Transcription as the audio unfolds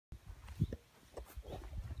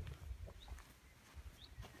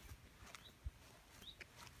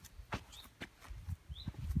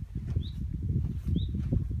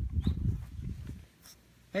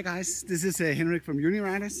Hey guys, this is Henrik from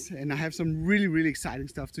Uniriders, and I have some really exciting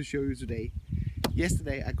stuff to show you today.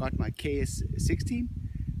 Yesterday I got my KS16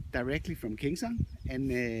 directly from KingSong,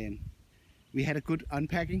 and we had a good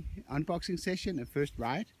unboxing session, a first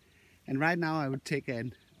ride. And right now I would take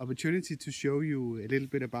an opportunity to show you a little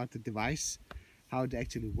bit about the device, how it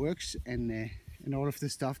actually works, and all of the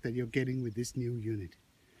stuff that you're getting with this new unit.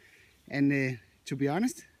 And to be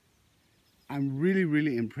honest, I'm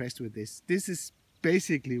really impressed with this. This is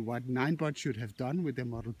basically what Ninebot should have done with the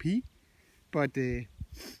Model P, but they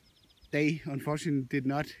unfortunately did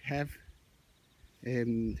not have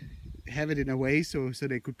it in a way so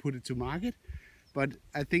they could put it to market. But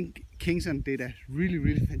I think KingSong did a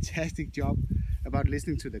really fantastic job about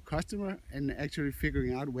listening to the customer and actually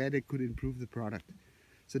figuring out where they could improve the product.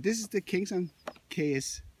 So this is the KingSong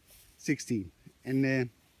KS16, and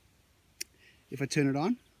if I turn it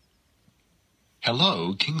on,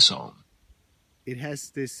 Hello, KingSong. it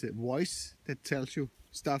has this voice that tells you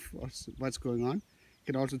stuff, what's going on. It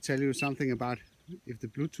can also tell you something about if the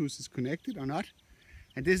Bluetooth is connected or not.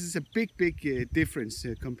 And this is a big difference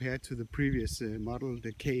compared to the previous model,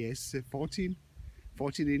 the KS14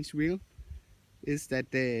 14-inch wheel, is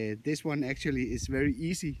that this one actually is very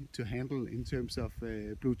easy to handle in terms of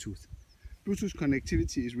Bluetooth. Bluetooth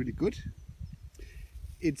connectivity is really good.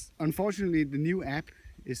 It's unfortunately the new app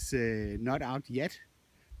is not out yet,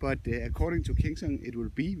 but according to KingSong it will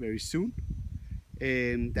be very soon.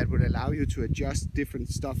 That will allow you to adjust different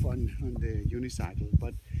stuff on the unicycle.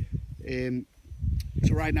 But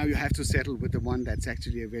so right now you have to settle with the one that's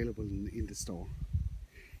actually available in the store.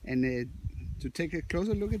 And to take a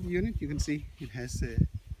closer look at the unit, you can see it has a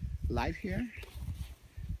light here.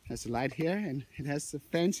 It has a light here, and it has a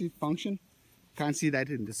fancy function. Can't see that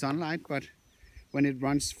in the sunlight, but when it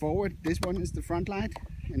runs forward, this one is the front light,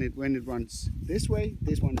 and when it runs this way,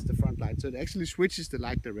 this one is the front light. So it actually switches the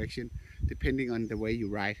light direction depending on the way you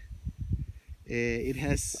ride. It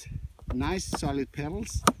has nice solid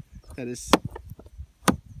pedals. It's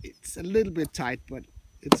a little bit tight, but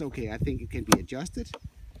it's okay. I think it can be adjusted.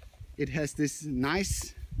 It has this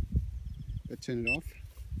nice, let's turn it off,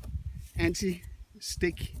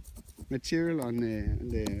 anti-stick material on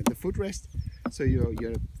the footrest, so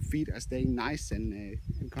your feet are staying nice and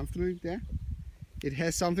comfortable there. It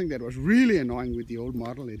has something that was really annoying with the old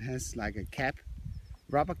model. It has like a cap,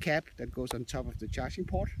 rubber cap that goes on top of the charging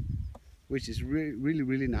port, which is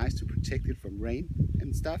really nice to protect it from rain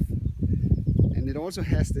and stuff. And it also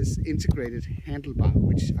has this integrated handlebar,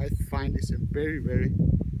 which I find is a very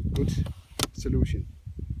good solution.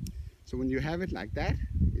 So when you have it like that,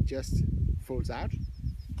 it just folds out,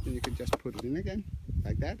 and you can just put it in again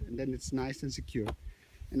like that, and then it's nice and secure.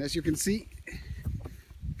 And as you can see,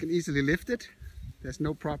 you can easily lift it. There's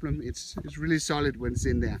no problem. It's really solid when it's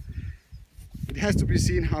in there. It has to be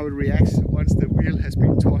seen how it reacts once the wheel has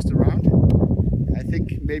been tossed around. I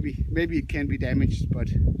think maybe it can be damaged, but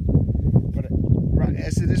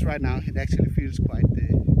as it is right now, it actually feels quite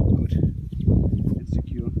good and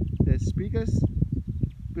secure. There's speakers,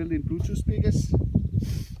 built-in Bluetooth speakers.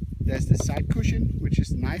 There's the side cushion, which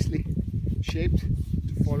is nicely shaped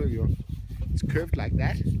to follow it's curved like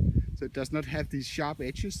that, so it does not have these sharp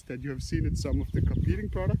edges that you have seen in some of the competing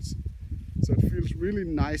products. So it feels really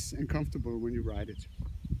nice and comfortable when you ride it.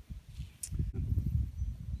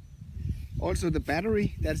 Also the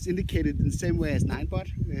battery, that's indicated in the same way as Ninebot,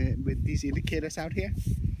 with these indicators out here.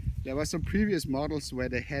 There were some previous models where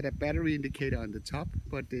they had a battery indicator on the top,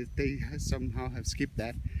 but they somehow have skipped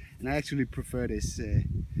that. And I actually prefer this,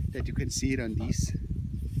 that you can see it on these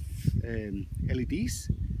LEDs,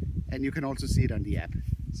 and you can also see it on the app.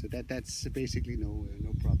 So that's basically no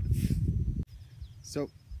problem. So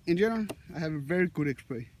in general, I have a very good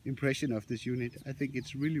impression of this unit. I think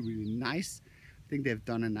it's really nice. I think they've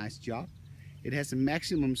done a nice job. It has a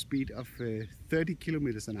maximum speed of 30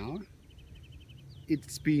 kilometers an hour.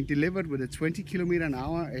 It's being delivered with a 20 kilometer an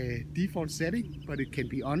hour default setting, but it can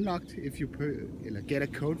be unlocked if you get a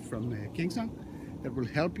code from KingSong that will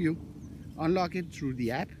help you unlock it through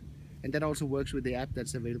the app, and that also works with the app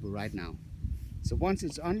that's available right now. So once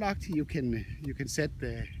it's unlocked, you can set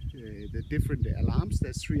the different alarms.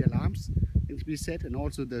 There's 3 alarms that can be set, and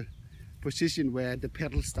also the position where the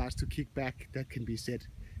pedal starts to kick back, that can be set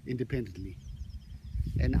independently.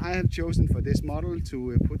 And I have chosen for this model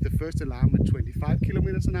to put the first alarm at 25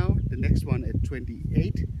 kilometers an hour, the next one at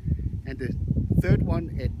 28, and the third one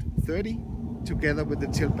at 30, together with the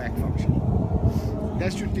tilt back function.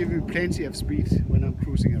 That should give me plenty of speed when I'm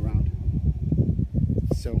cruising around.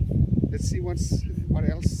 So let's see what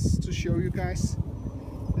else to show you guys.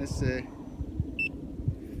 Let's turn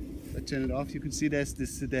it off. You can see there's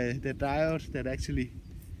the diode that actually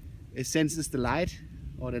it senses the light,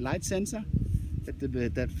 or the light sensor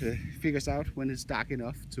that figures out when it's dark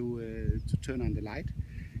enough to turn on the light.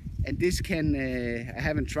 And this can, I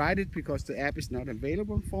haven't tried it because the app is not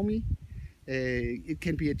available for me. It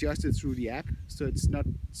can be adjusted through the app, so it's not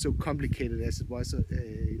so complicated as it was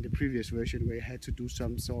in the previous version, where you had to do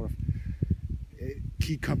some sort of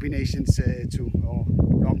key combinations or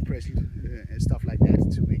long press and stuff like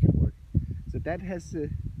that to make it work. So that has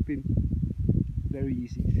been very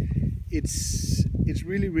easy. It's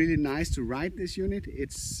really nice to ride this unit.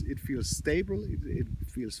 It feels stable. It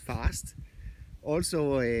feels fast.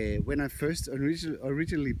 Also, when I first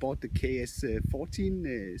originally bought the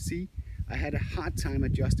KS16 I had a hard time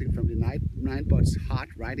adjusting from the Ninebot's hard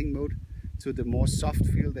riding mode to the more soft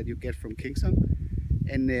feel that you get from KingSong.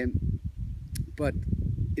 But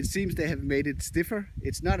it seems they have made it stiffer.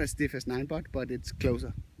 It's not as stiff as Ninebot, but it's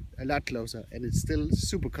closer, a lot closer, and it's still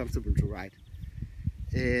super comfortable to ride.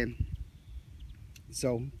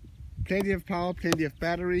 So plenty of power, plenty of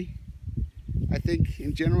battery. I think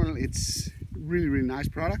in general it's really nice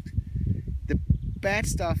product. The bad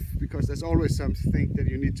stuff, because there's always something that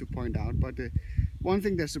you need to point out, but one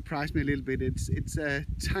thing that surprised me a little bit, it's a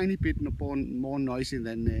tiny bit more noisy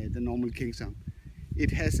than the normal KingSong.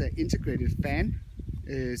 It has an integrated fan,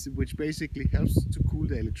 which basically helps to cool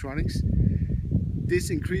the electronics. This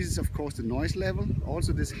increases, of course, the noise level.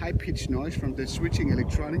 Also, this high-pitched noise from the switching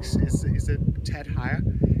electronics is a tad higher,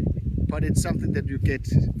 but it's something that you get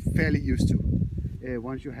fairly used to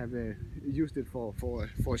once you have used it for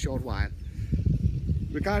a short while.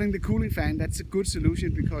 Regarding the cooling fan, that's a good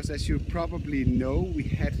solution because, as you probably know, we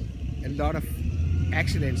had a lot of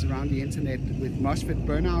accidents around the internet with MOSFET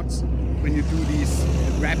burnouts when you do these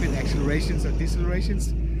rapid accelerations or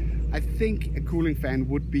decelerations. I think a cooling fan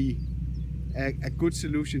would be a good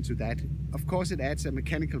solution to that. Of course, it adds a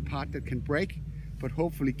mechanical part that can break, but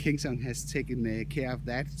hopefully KingSong has taken care of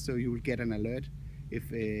that, so you will get an alert if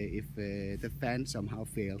the fan somehow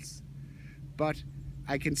fails. But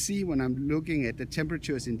I can see when I'm looking at the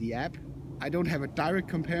temperatures in the app, I don't have a direct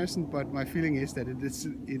comparison, but my feeling is that it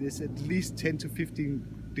is at least 10 to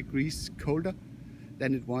 15 degrees colder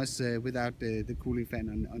than it was without the cooling fan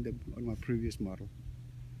on my previous model.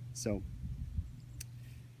 So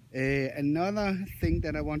another thing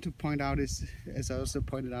that I want to point out is, as I also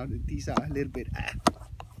pointed out, these are a little bit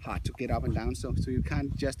hard to get up and down, so you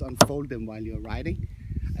can't just unfold them while you're riding.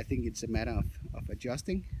 I think it's a matter of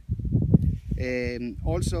adjusting.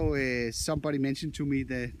 Also, somebody mentioned to me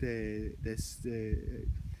the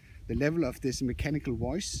level of this mechanical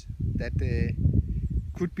voice that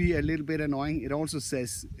could be a little bit annoying. It also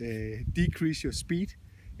says decrease your speed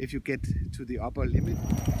if you get to the upper limit.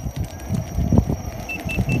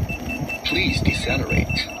 Please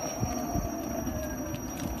decelerate.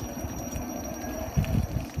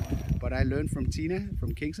 But I learned from Tina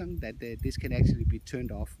from KingSong that this can actually be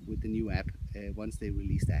turned off with the new app once they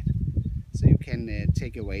release that. So you can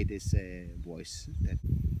take away this voice. That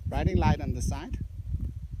riding light on the side.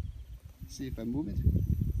 See if I move it.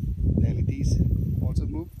 The LEDs also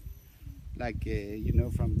move, like you know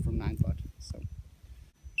from Ninebot. So,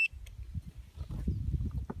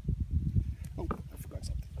 oh, I forgot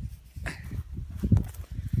something.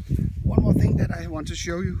 One more thing that I want to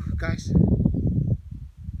show you guys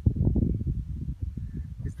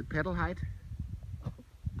is the pedal height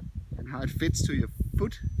and how it fits to your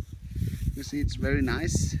foot. You see, it's very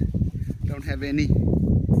nice. Don't have any.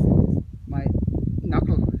 My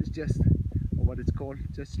knuckle is just, or what it's called,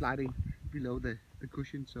 just sliding below the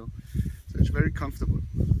cushion, so it's very comfortable.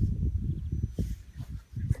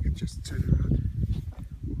 If I can just turn it around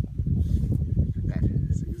like that,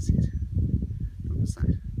 so you can see it from the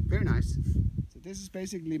side. Very nice. So this is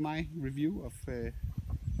basically my review of the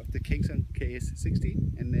KingSong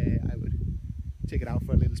KS16, and I would take it out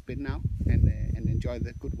for a little spin now and enjoy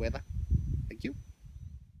the good weather. Thank you.